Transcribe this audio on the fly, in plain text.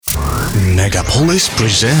Megapolis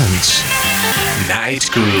presents Night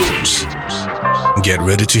Grooves. Get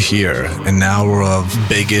ready to hear an hour of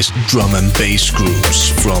biggest drum and bass grooves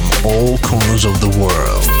from all corners of the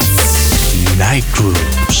world. Night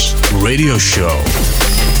Grooves radio show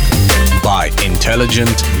by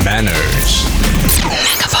Intelligent Manners.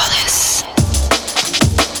 Megapolis.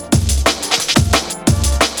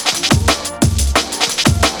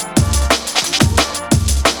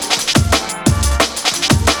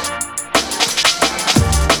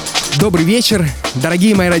 Добрый вечер,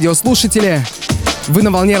 дорогие мои радиослушатели. Вы на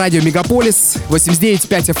волне радио Megapolis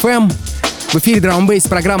 89.5 FM. В эфире Drum & Bass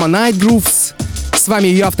программа Night Grooves. С вами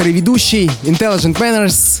ее автор и ведущий Intelligent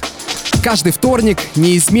Manners. Каждый вторник,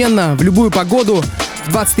 неизменно, в любую погоду, в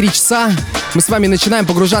 23 часа мы с вами начинаем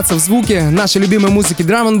погружаться в звуки нашей любимой музыки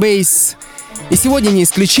Drum & Bass. И сегодня не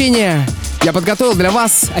исключение. Я подготовил для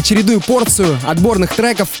вас очередную порцию отборных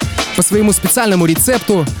треков по своему специальному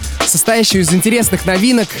рецепту, состоящую из интересных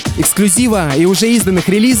новинок, эксклюзива и уже изданных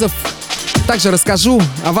релизов. Также расскажу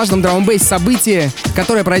о важном драм-н-бейс событии,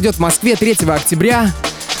 которое пройдет в Москве 3 октября.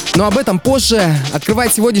 Но об этом позже.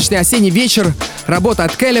 Открывает сегодняшний осенний вечер работа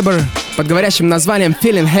от Calibre под говорящим названием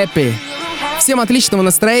Feeling Happy. Всем отличного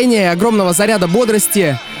настроения и огромного заряда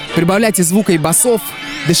бодрости. Прибавляйте звука и басов,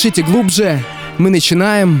 дышите глубже. Мы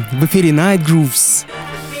начинаем в эфире Night Grooves.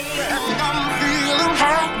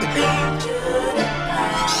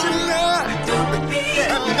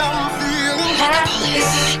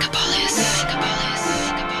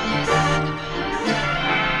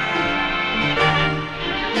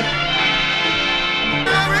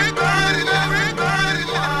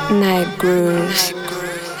 Night Grooves.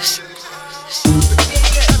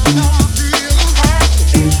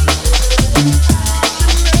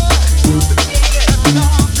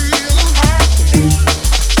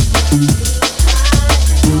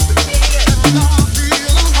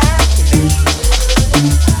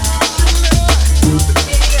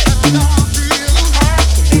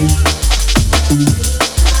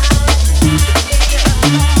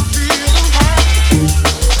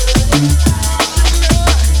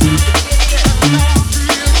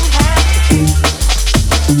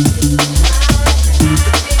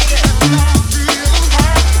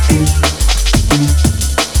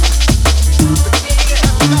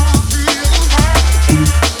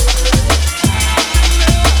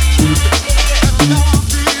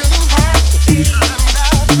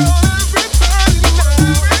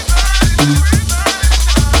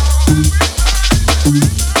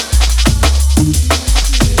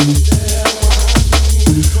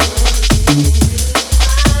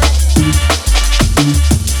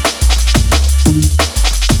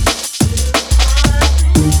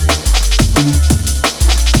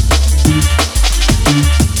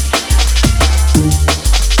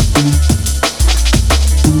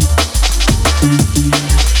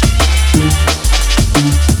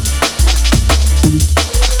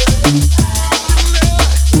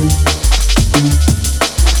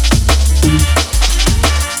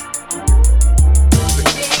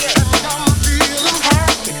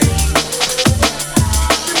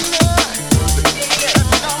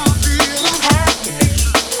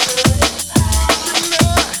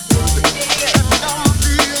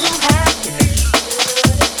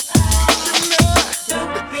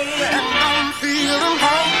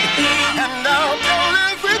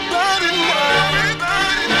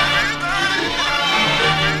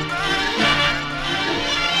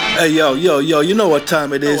 Hey yo, you know what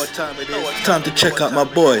time it is? Time to check out my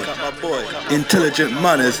boy, Intelligent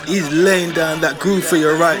Manners. He's laying down that groove for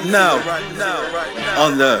you right now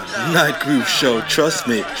on the Night Groove Show. Trust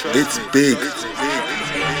me, it's big.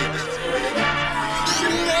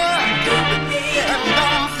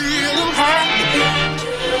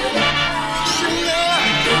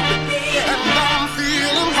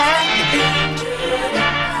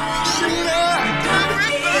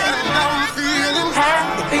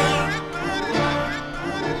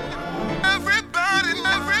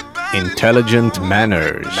 Intelligent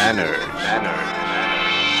Manners.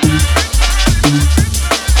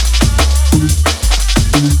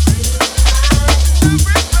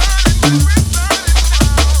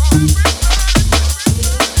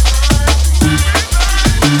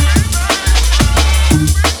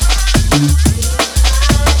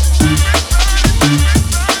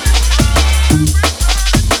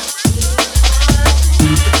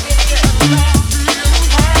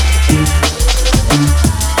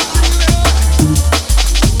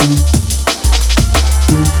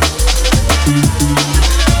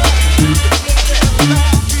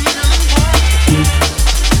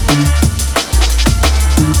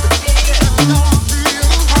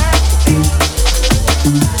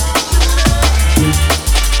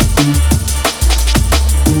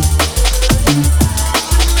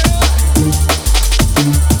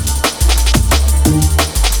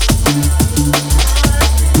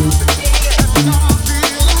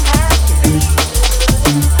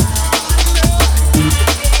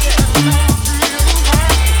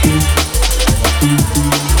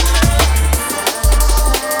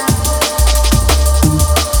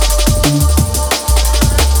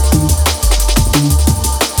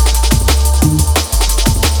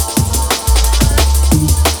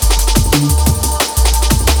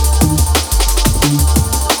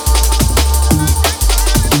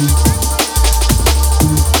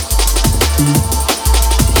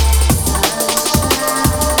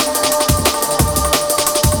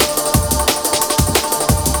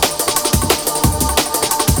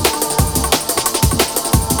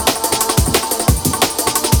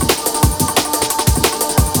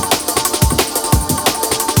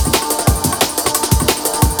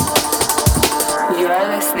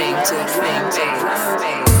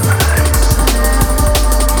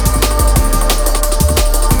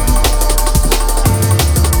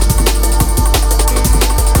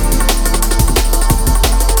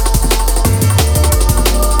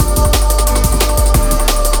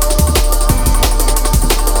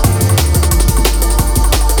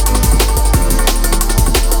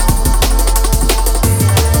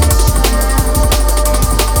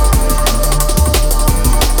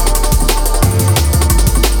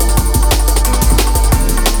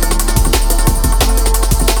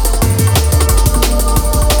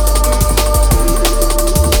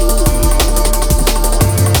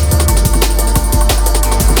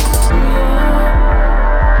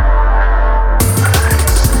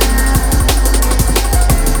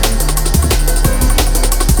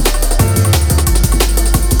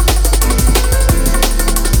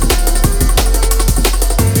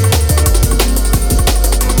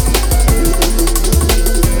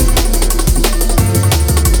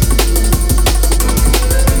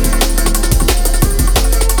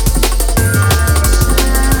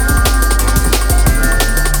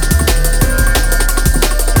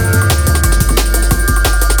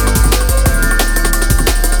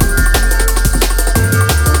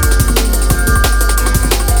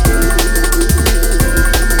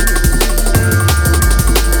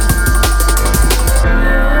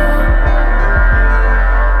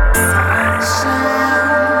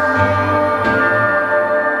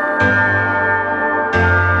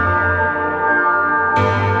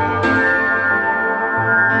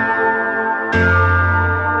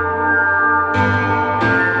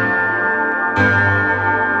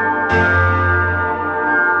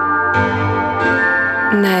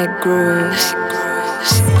 Night grooves.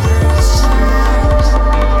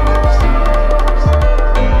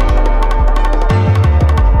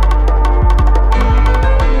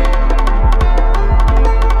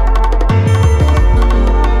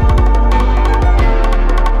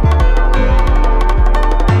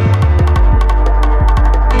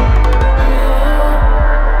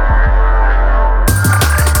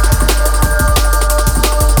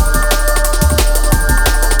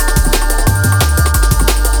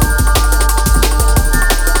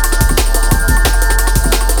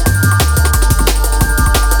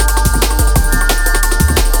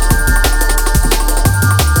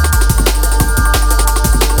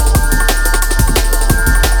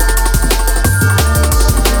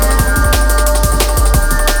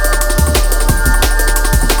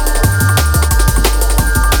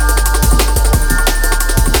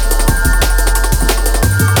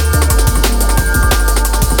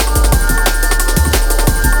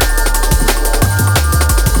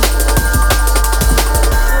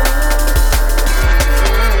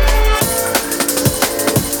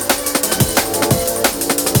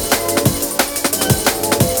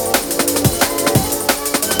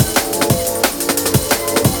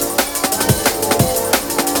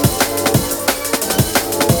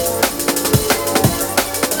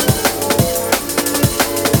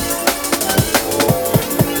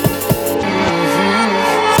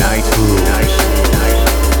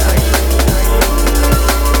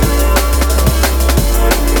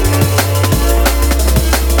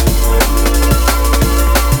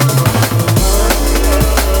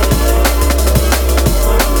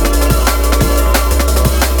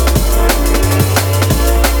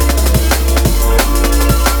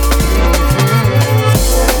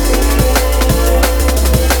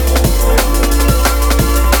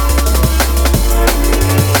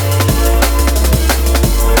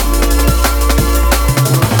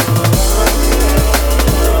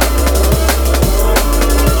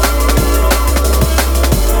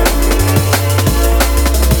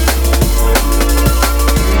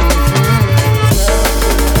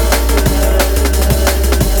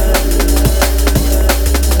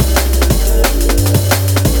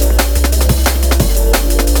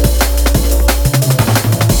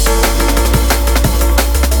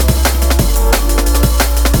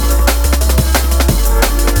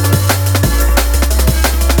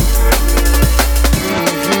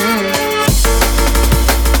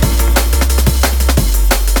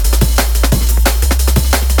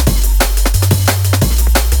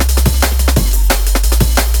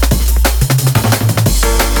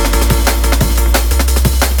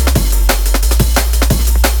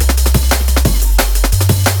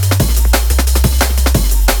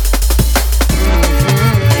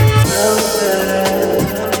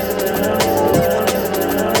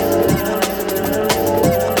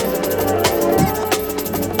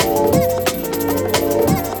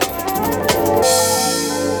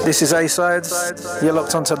 This is A-Sides. You're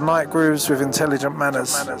locked onto Night Grooves with Intelligent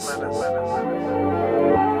Manners.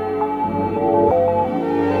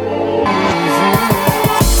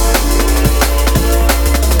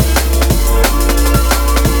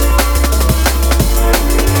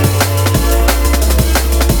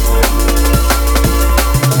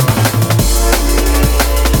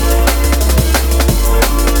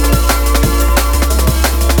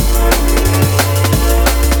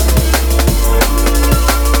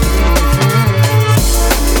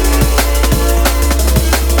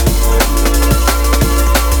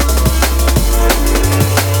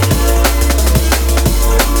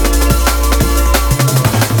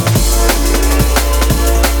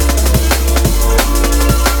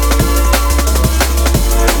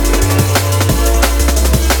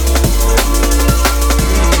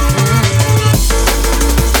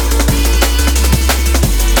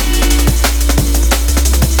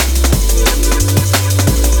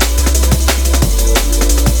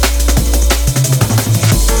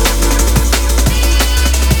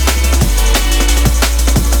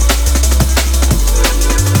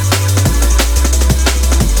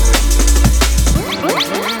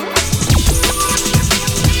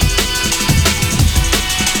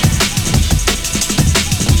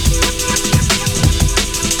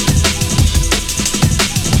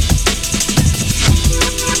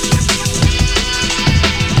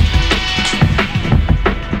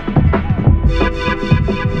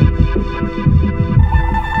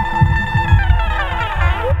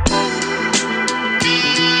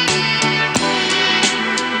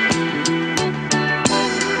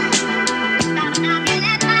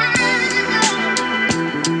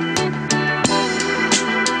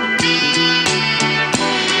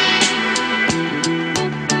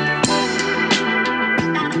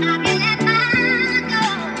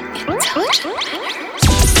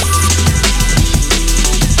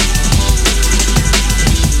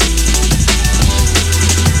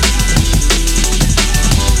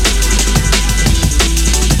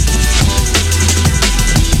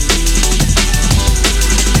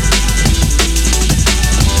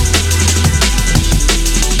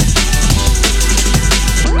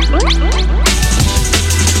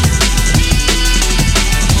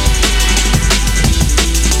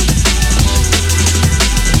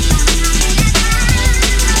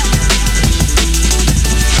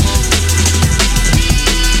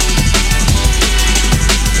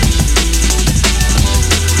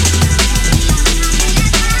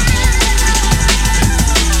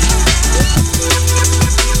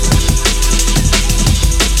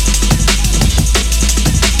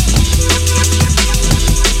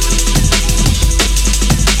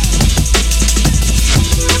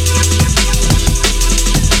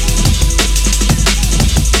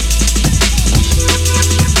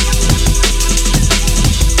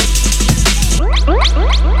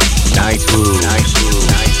 Night Groove. Night Groove.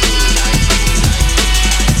 Night Groove.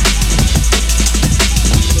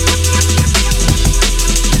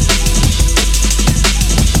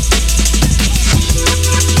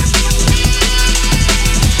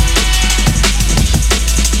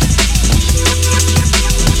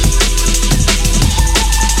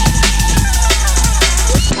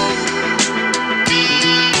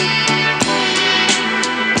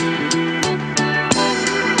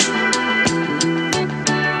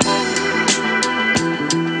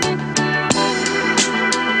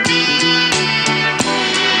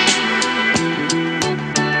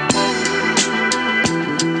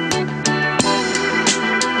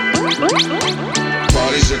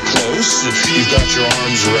 Bodies are close. If you've got your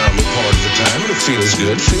arms around me part of the time, it feels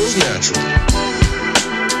good, feels natural.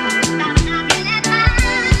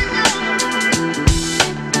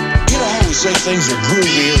 You know how we say things are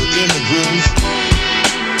groovy or in the groove?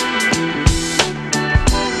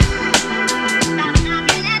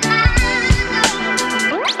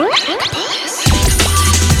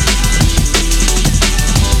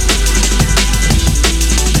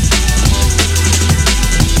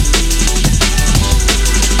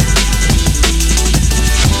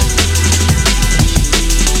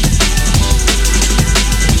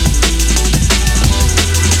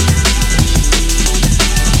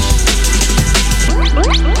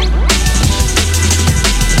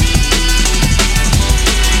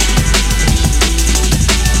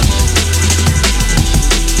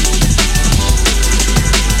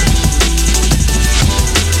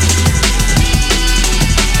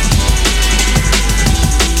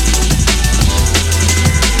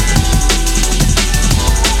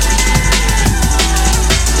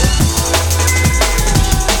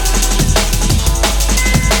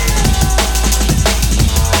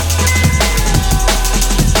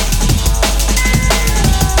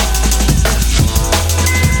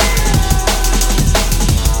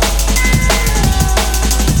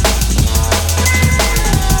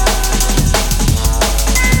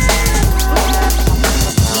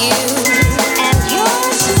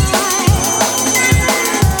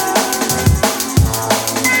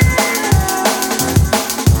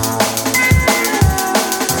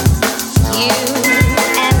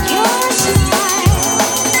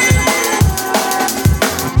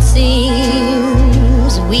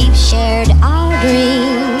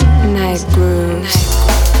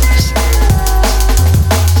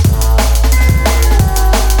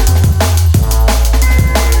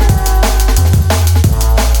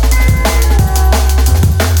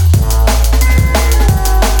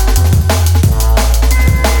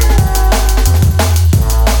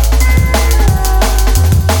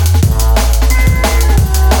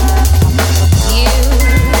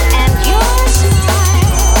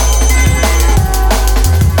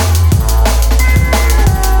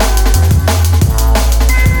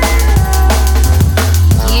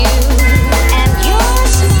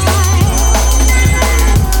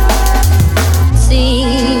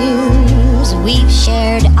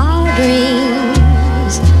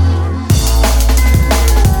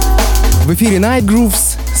 В эфире Night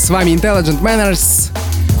Grooves, с вами Intelligent Manners.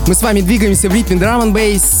 Мы с вами двигаемся в ритме Drum and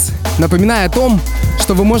Bass. Напоминаю о том,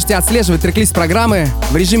 что вы можете отслеживать трек-лист программы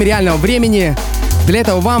в режиме реального времени. Для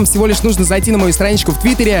этого вам всего лишь нужно зайти на мою страничку в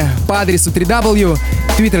Твиттере по адресу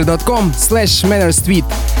www.twitter.com/mannerstweet.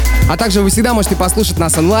 А также вы всегда можете послушать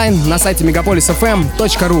нас онлайн на сайте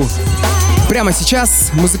megapolisfm.ru. Прямо сейчас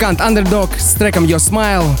музыкант Underdog с треком Your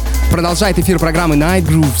Smile продолжает эфир программы Night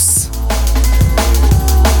Grooves.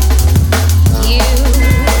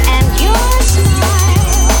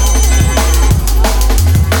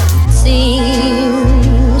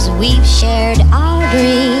 We've shared our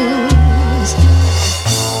dreams.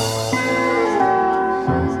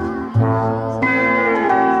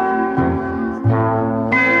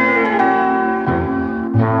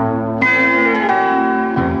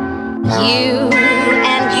 You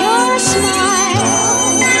and your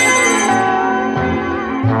smile.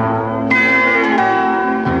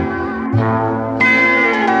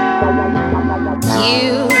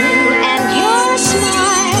 You and your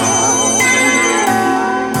smile.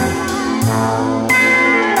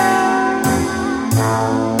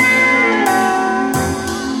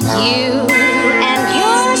 You and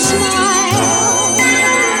your smile.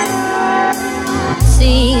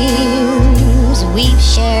 Seems we've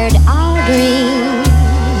shared our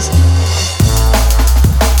dreams.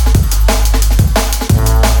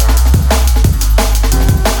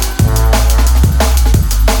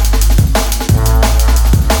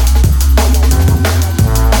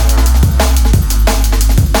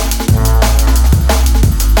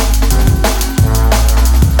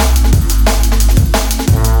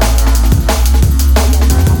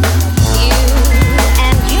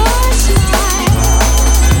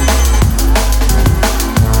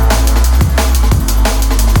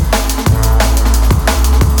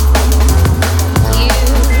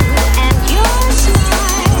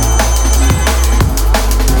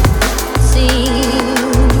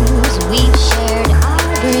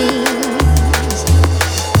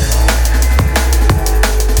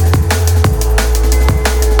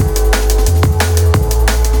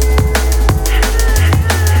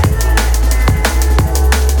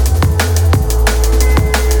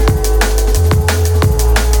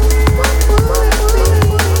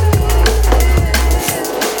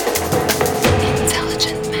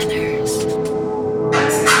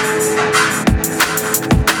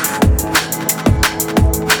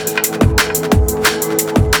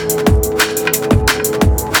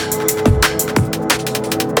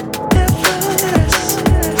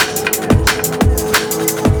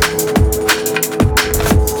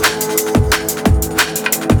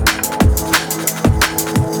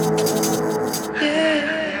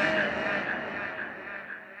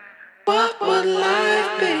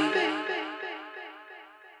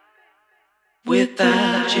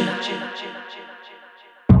 without you.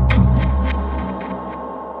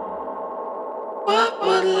 What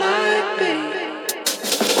would life be?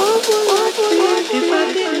 What would life be if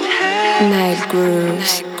I didn't have Night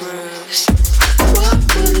grooves. What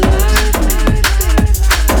would life be?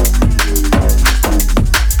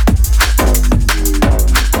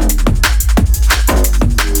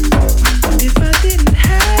 If I didn't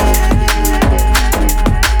have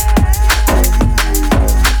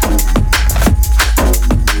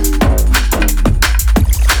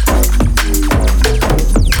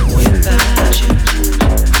without you.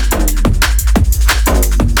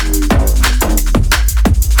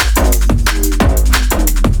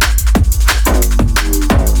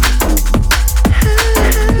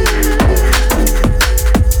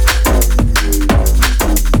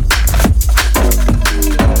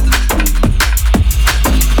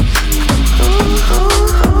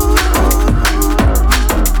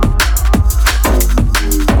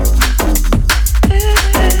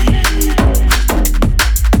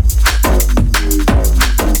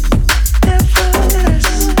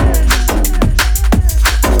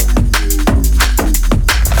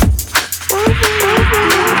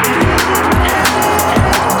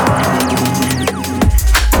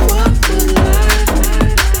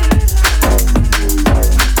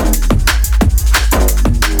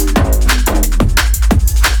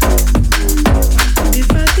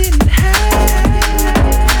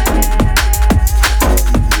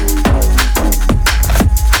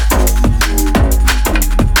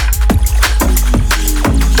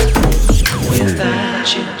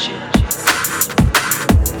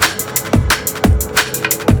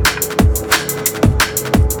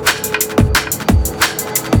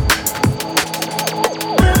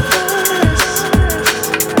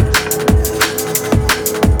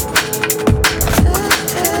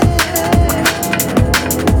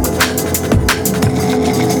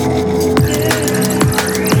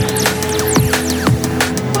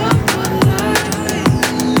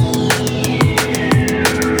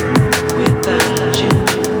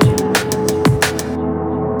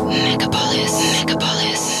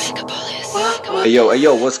 Hey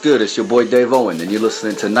yo, what's good? It's your boy Dave Owen, and you're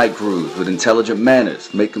listening to Night Grooves with intelligent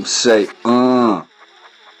manners. Make them say,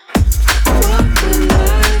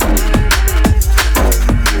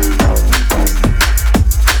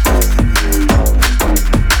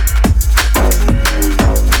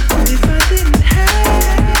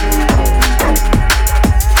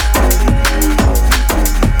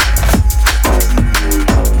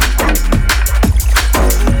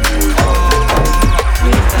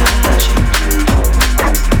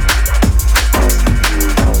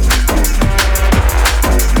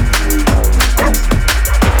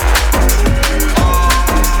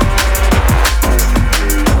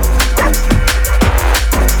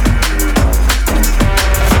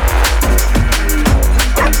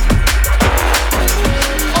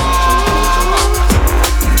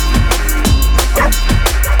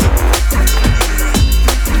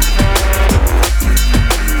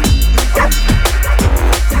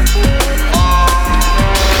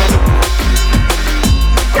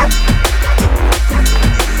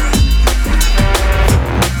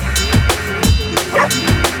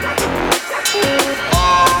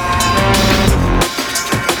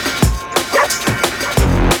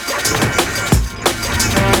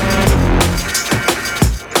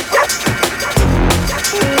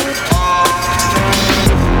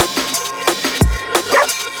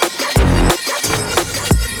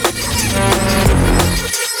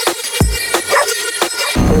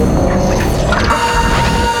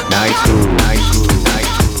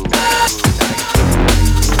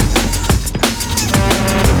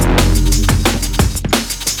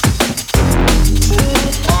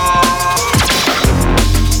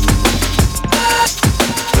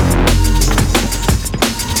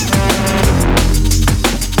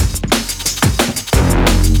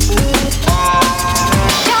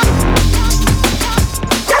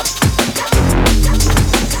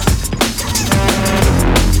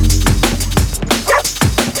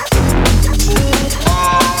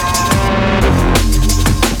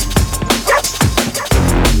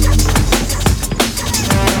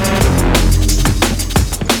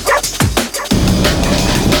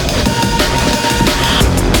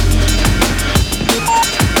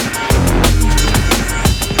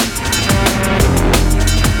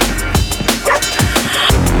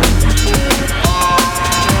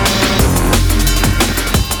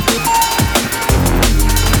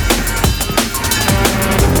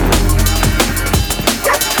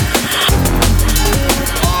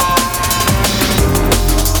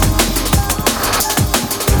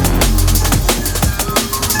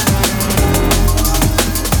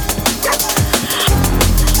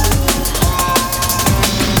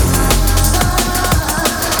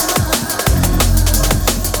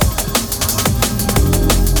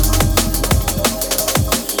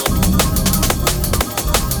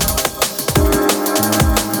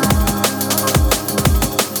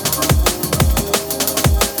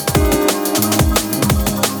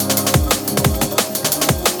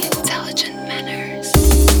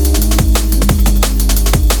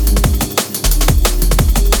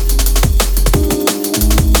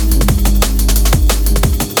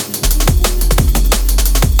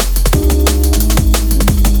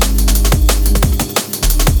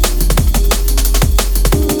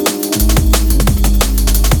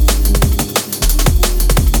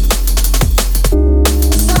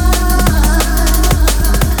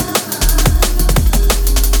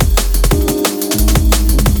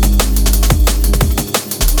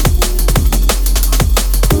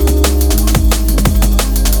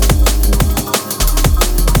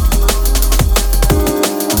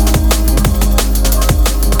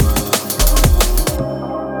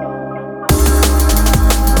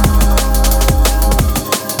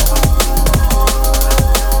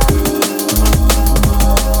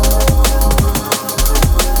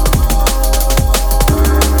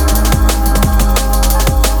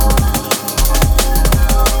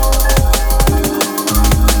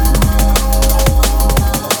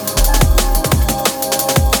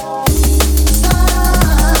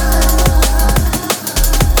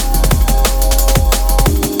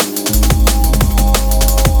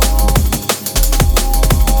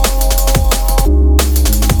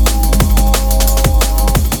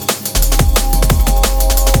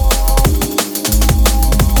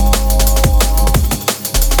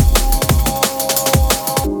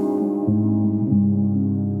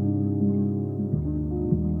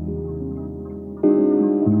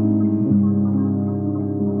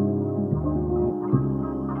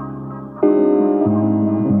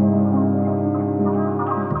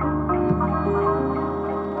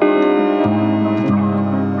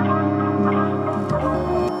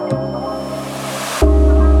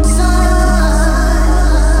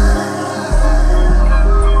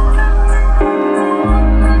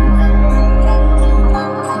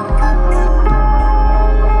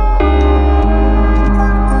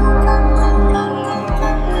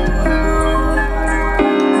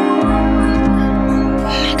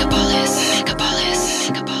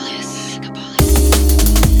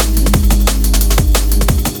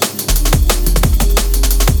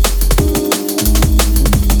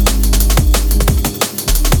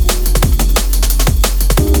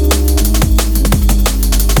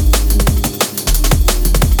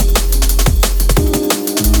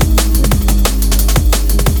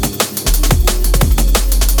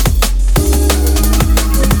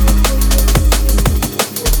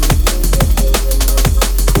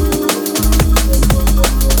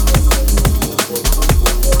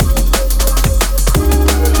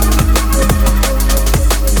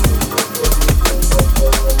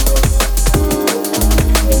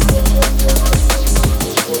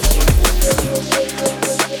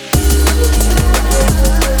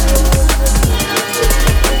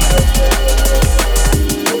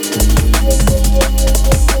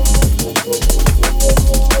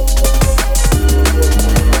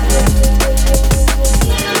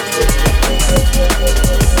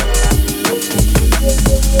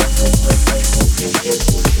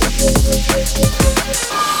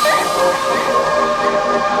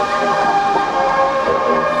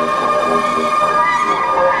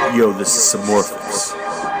 Yo, this is Submorphix.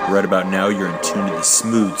 Right about now, you're in tune to the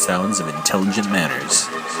smooth sounds of Intelligent Manners.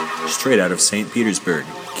 Straight out of St. Petersburg.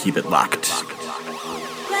 Keep it locked.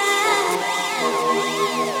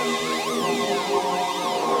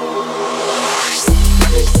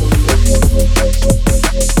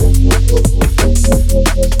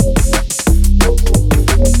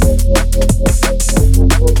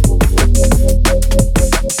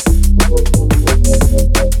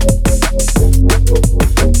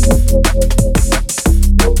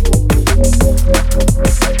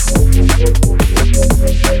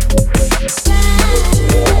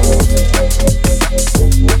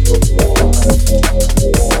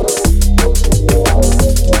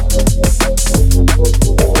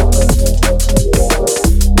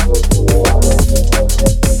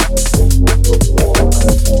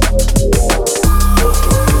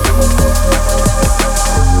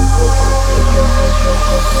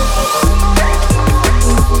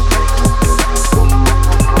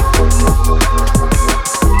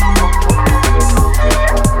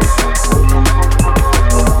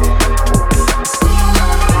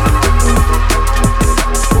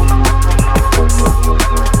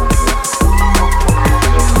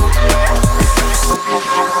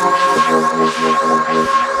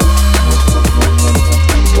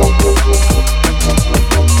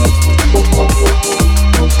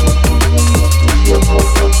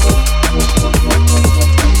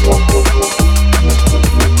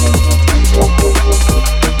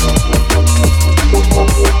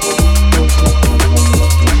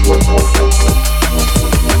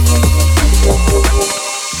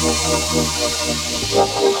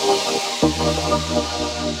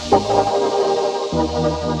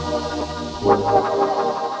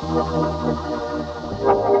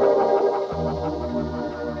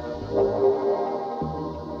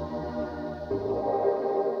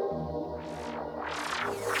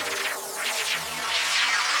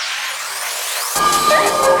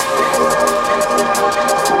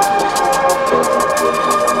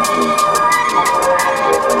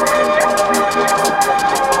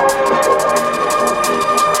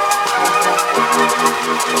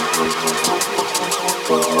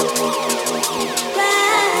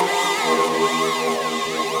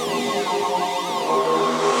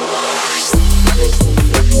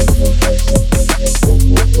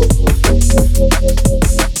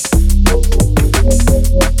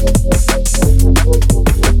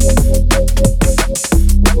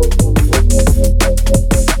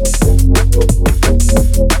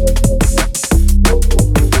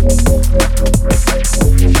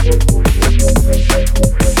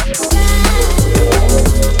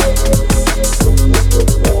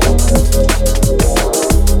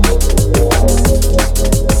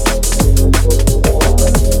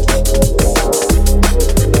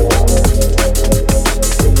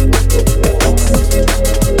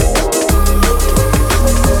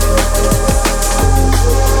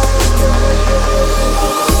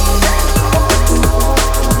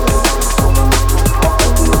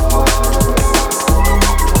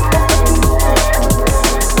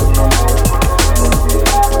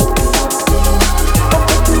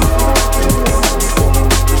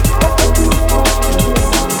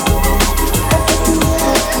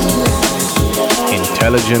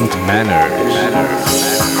 Intelligent Manners.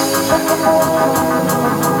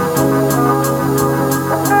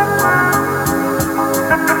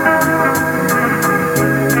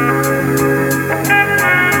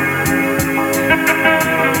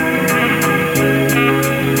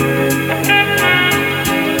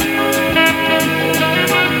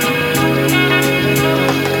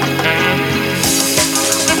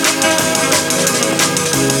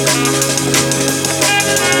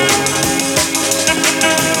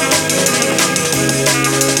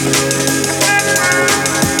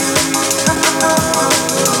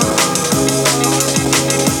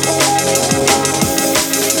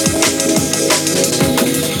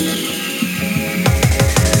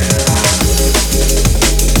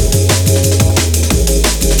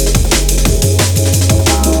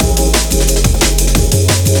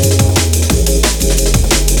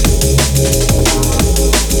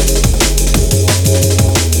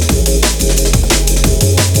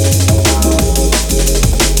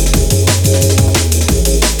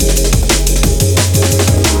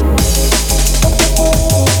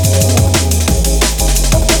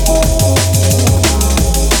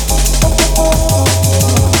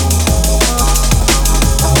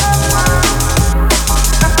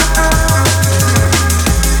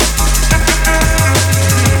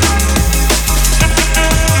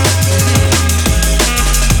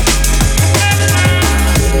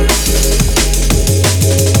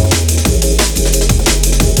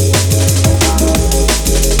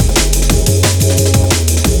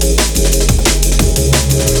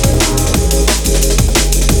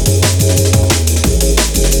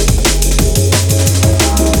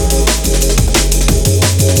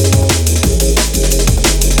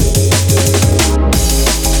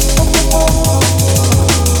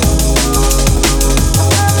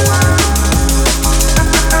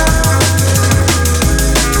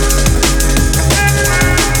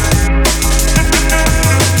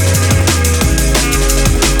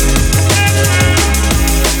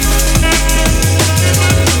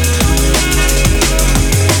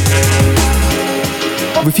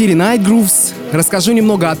 эфире Night Grooves. Расскажу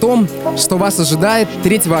немного о том, что вас ожидает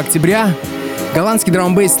 3 октября. Голландский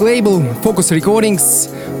драм-н-бейс лейбл Focus Recordings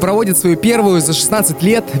проводит свою первую за 16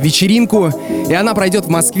 лет вечеринку, и она пройдет в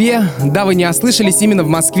Москве. Да, вы не ослышались, именно в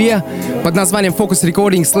Москве, под названием Focus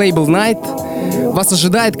Recordings Label Night. Вас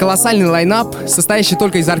ожидает колоссальный лайнап, состоящий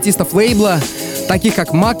только из артистов лейбла, таких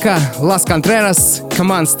как Макка, Лас Контрерас,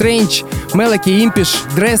 Command Strange, Мелоки, Импиш,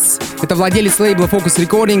 Дресс. Это владелец лейбла Focus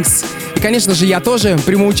Recordings. И, конечно же, я тоже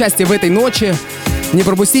приму участие в этой ночи. Не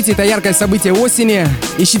пропустите это яркое событие осени.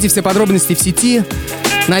 Ищите все подробности в сети.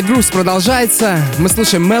 Night Grooves продолжается. Мы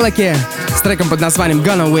слушаем Мелоки с треком под названием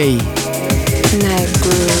Gone Away. Night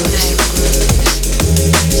Grooves.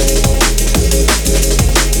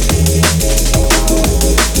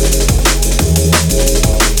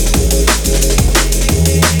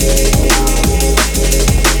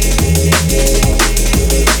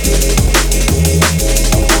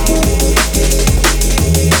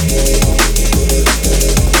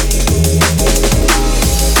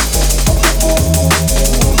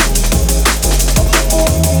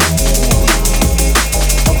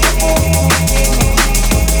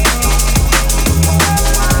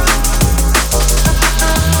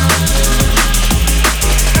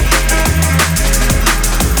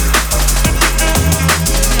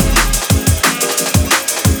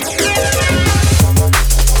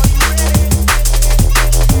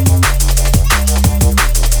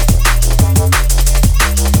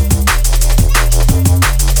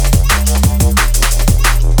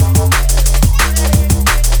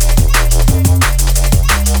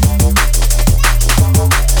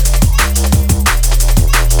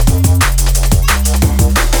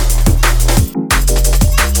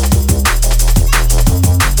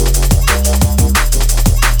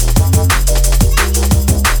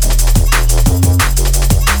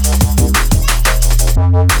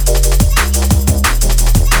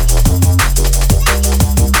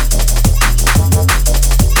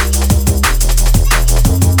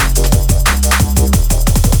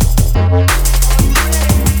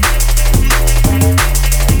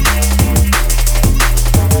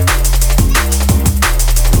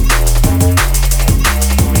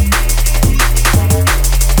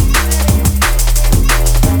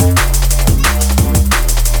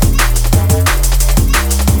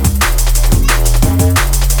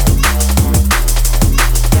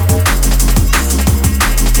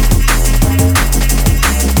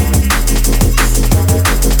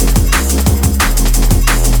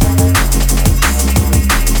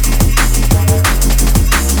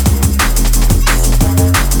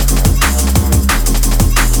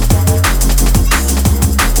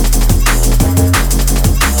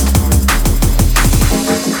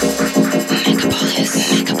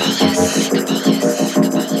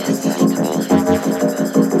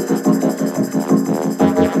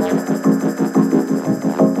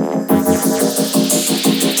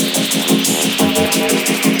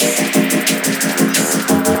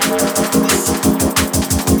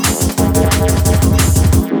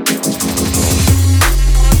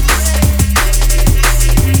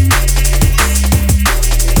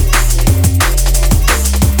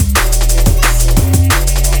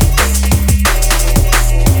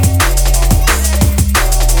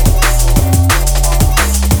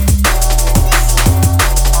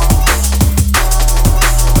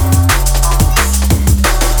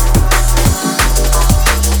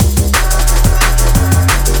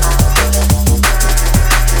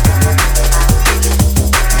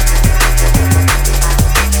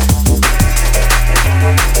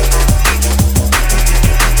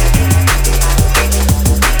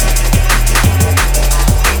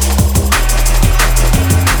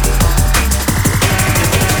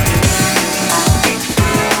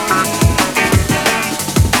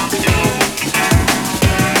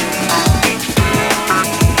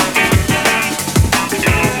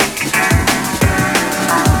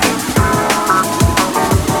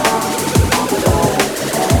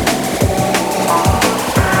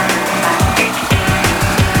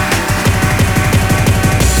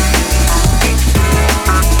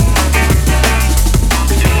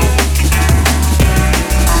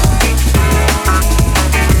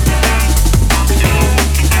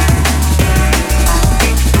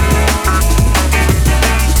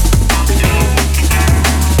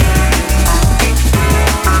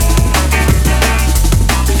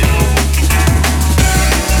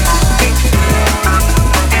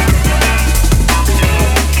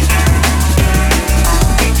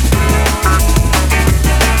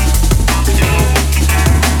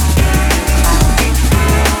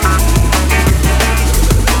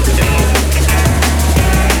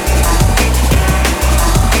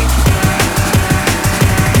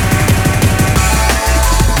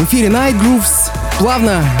 эфире Night Grooves.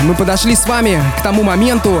 Плавно мы подошли с вами к тому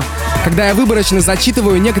моменту, когда я выборочно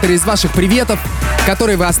зачитываю некоторые из ваших приветов,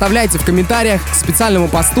 которые вы оставляете в комментариях к специальному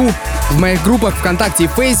посту в моих группах ВКонтакте и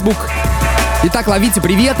Facebook. Итак, ловите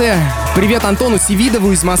приветы. Привет Антону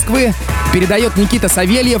Севидову из Москвы передает Никита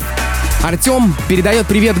Савельев. Артем передает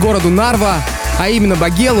привет городу Нарва, а именно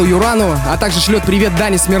Багелу, Юрану, а также шлет привет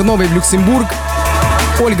Дане Смирновой в Люксембург.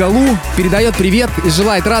 Ольга Лу передает привет и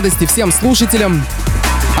желает радости всем слушателям.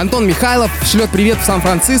 Антон Михайлов шлет привет в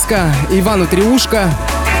Сан-Франциско Ивану Триушко.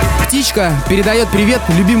 Птичка передает привет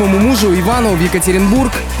любимому мужу Ивану в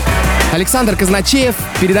Екатеринбург. Александр Казначеев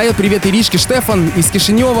передает привет Иришке Штефан из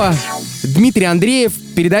Кишинева. Дмитрий Андреев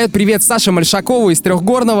передает привет Саше Мальшакову из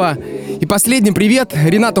Трехгорного. И последний привет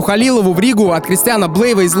Ренату Халилову в Ригу от Кристиана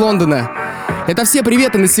Блейва из Лондона. Это все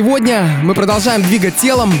приветы на сегодня. Мы продолжаем двигать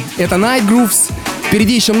телом. Это Night Grooves.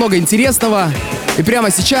 Впереди еще много интересного. И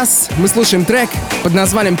прямо сейчас мы слушаем трек под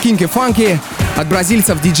названием Kinky Funky от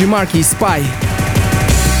бразильцев DJ Marky и Spy.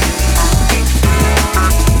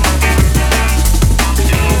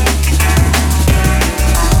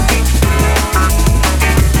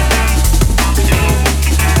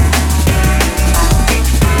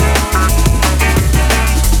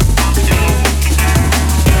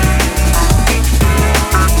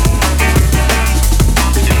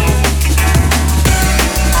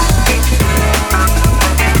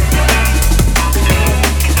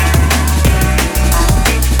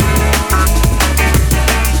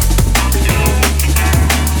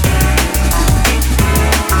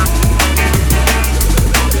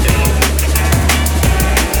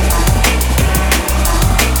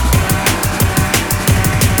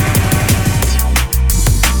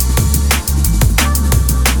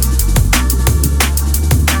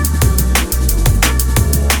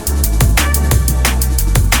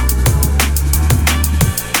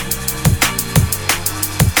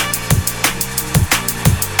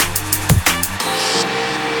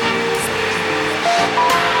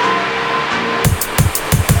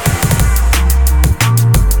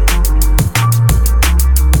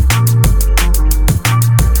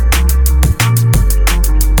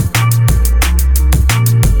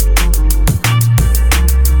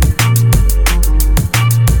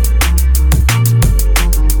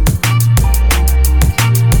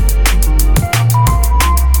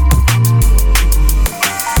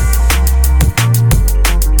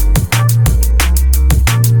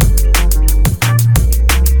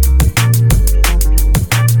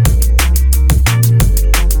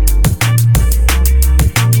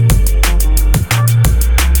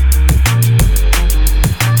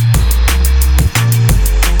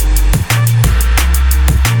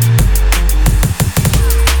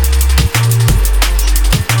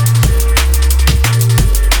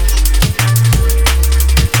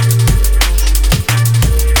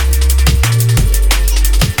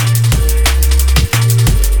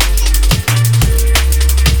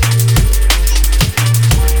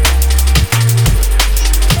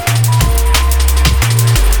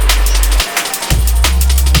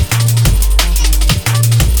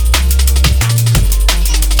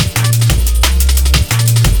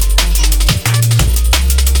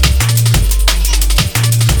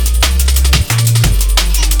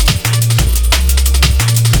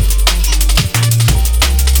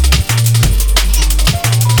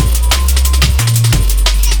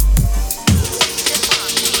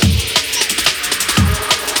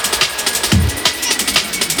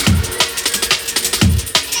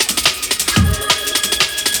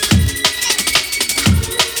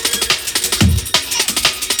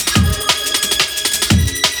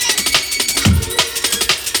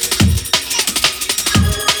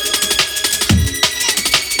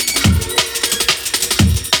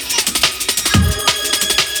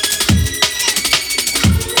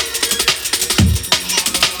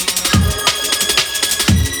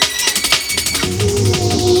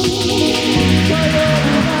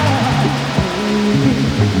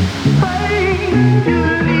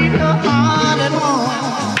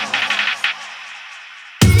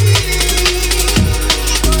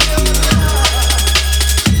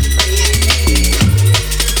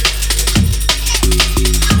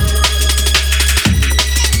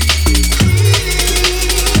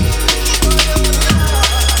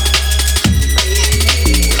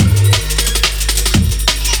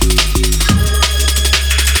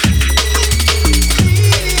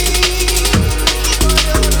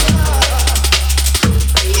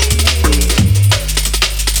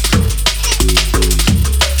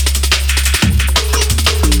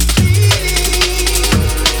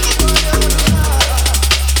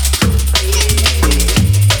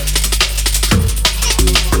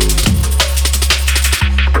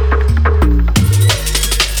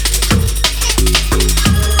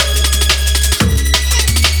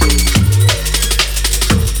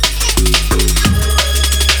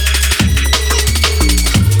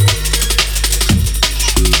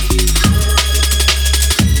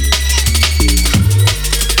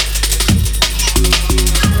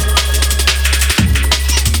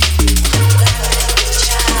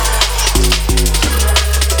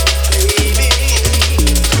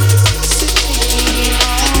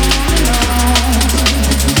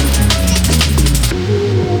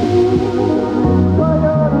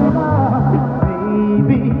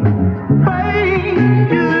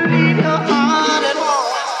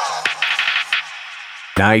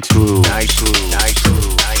 Night Groove. Night Groove. Night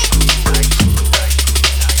Groove. Night Groove. Night Groove.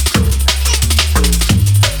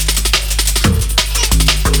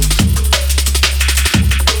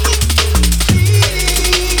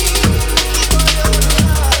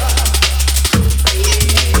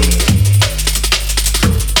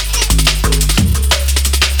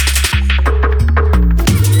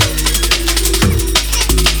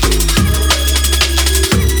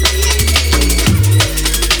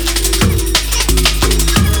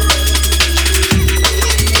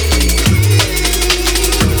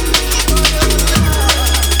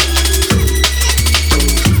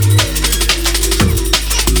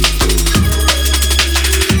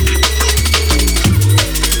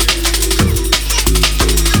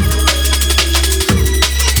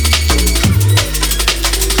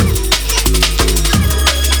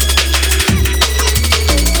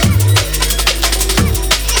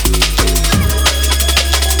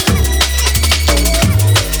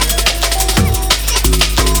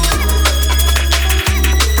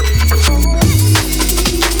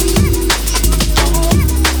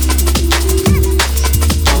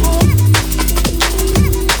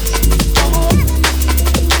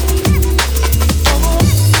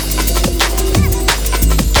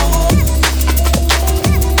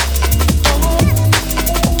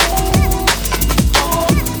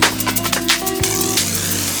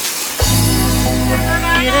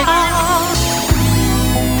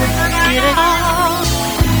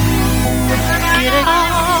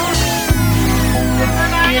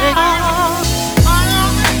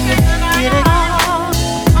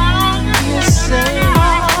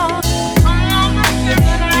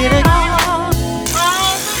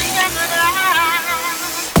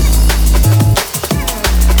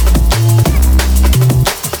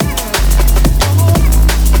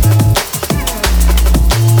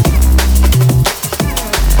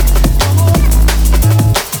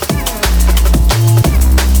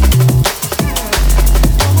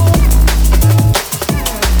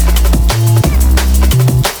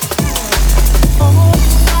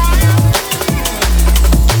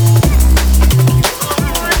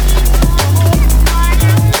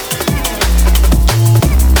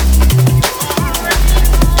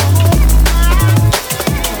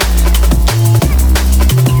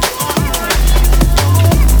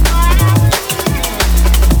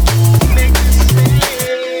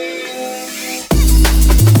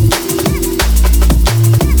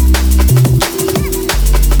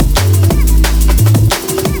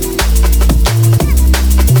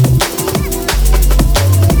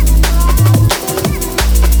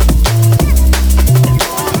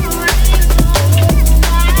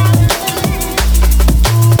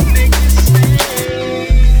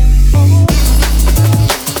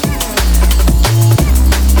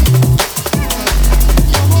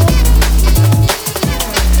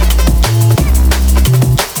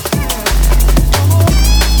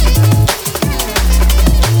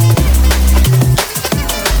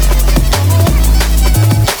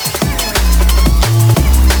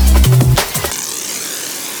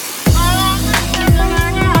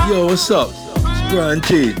 What's up? It's Brian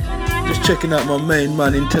T. Just checking out my main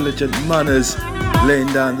man, Intelligent Manners, laying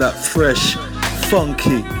down that fresh,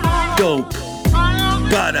 funky, dope,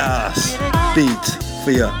 badass beat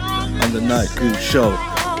for you on the Night Groove Show.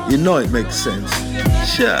 You know it makes sense.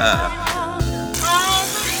 Sure.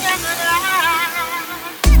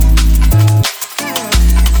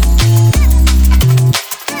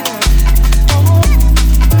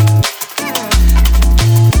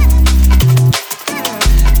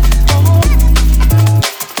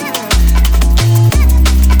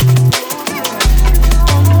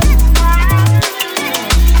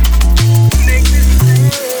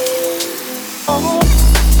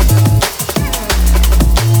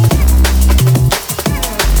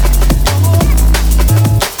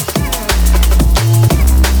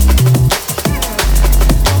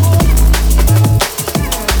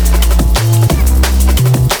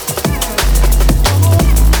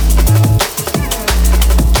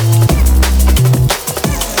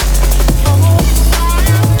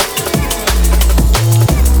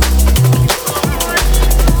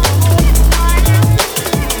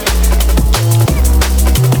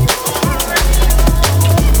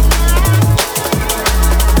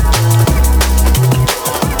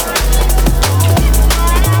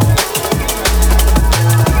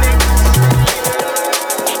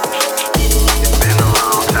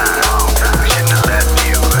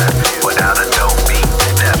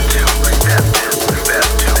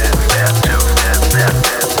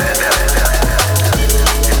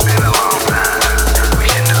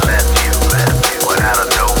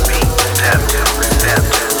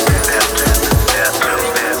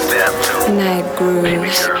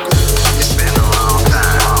 Grooves.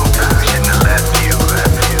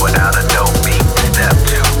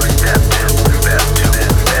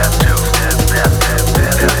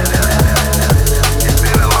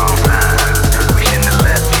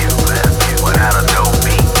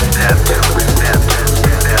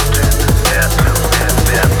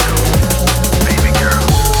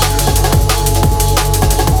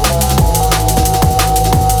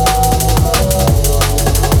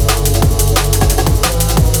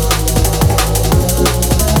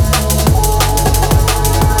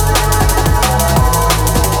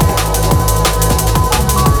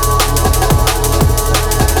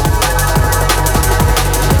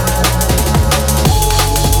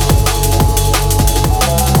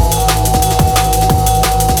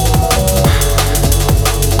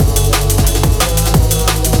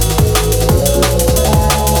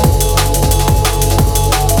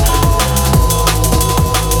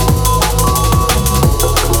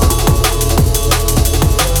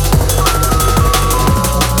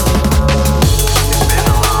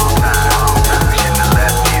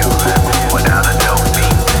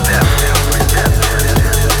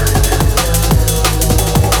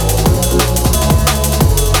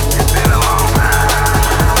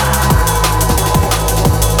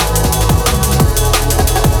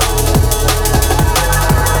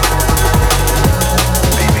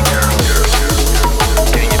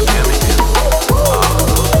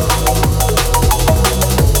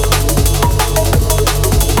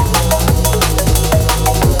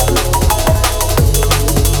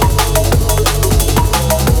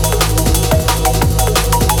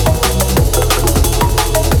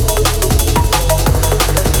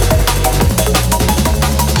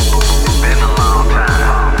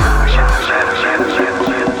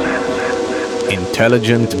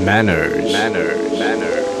 Intelligent Manners.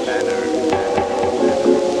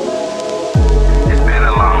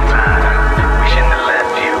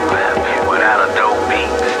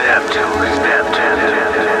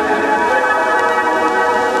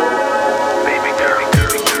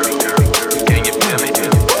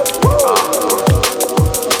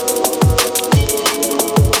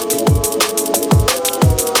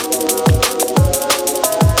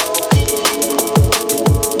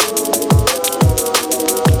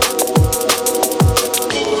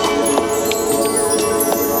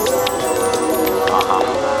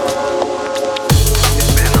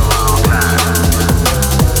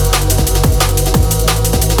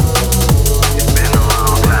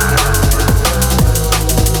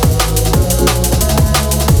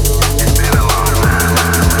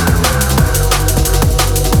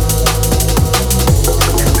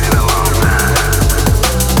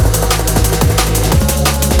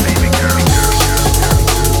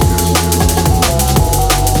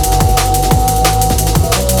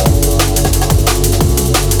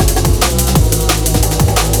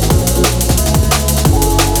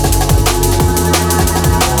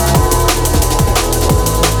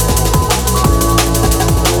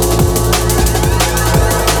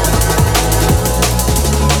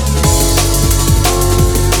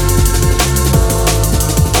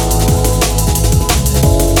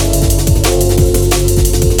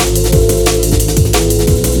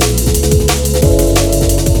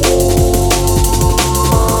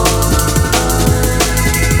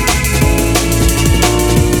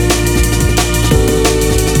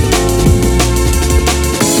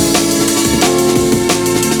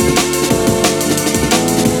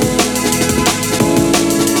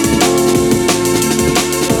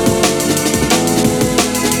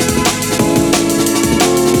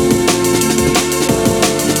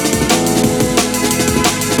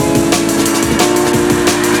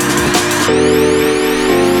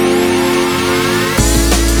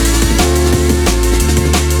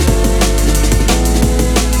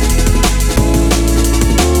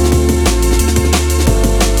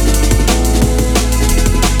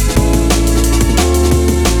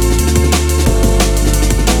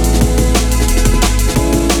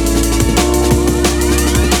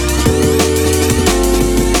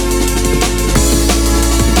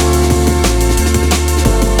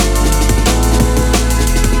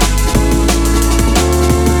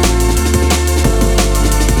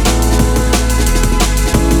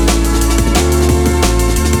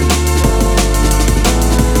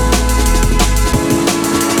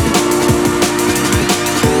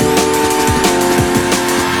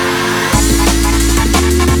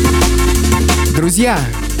 Друзья,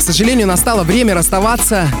 к сожалению, настало время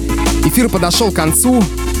расставаться. Эфир подошел к концу.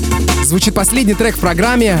 Звучит последний трек в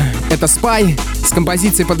программе. Это Spy с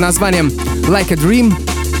композицией под названием Like a Dream.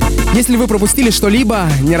 Если вы пропустили что-либо,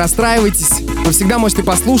 не расстраивайтесь. вы всегда можете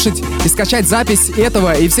послушать и скачать запись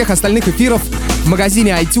этого и всех остальных эфиров в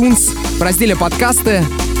магазине iTunes в разделе «Подкасты»,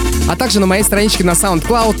 а также на моей страничке на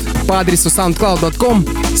SoundCloud по адресу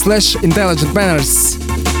soundcloud.com/intelligentmanners.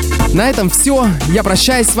 На этом все. Я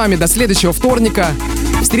прощаюсь с вами до следующего вторника.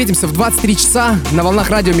 Встретимся в 23 часа на волнах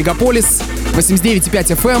радио Мегаполис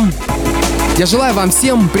 89,5 FM. Я желаю вам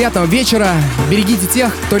всем приятного вечера. Берегите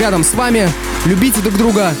тех, кто рядом с вами. Любите друг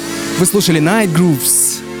друга. Вы слушали Night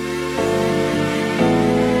Grooves.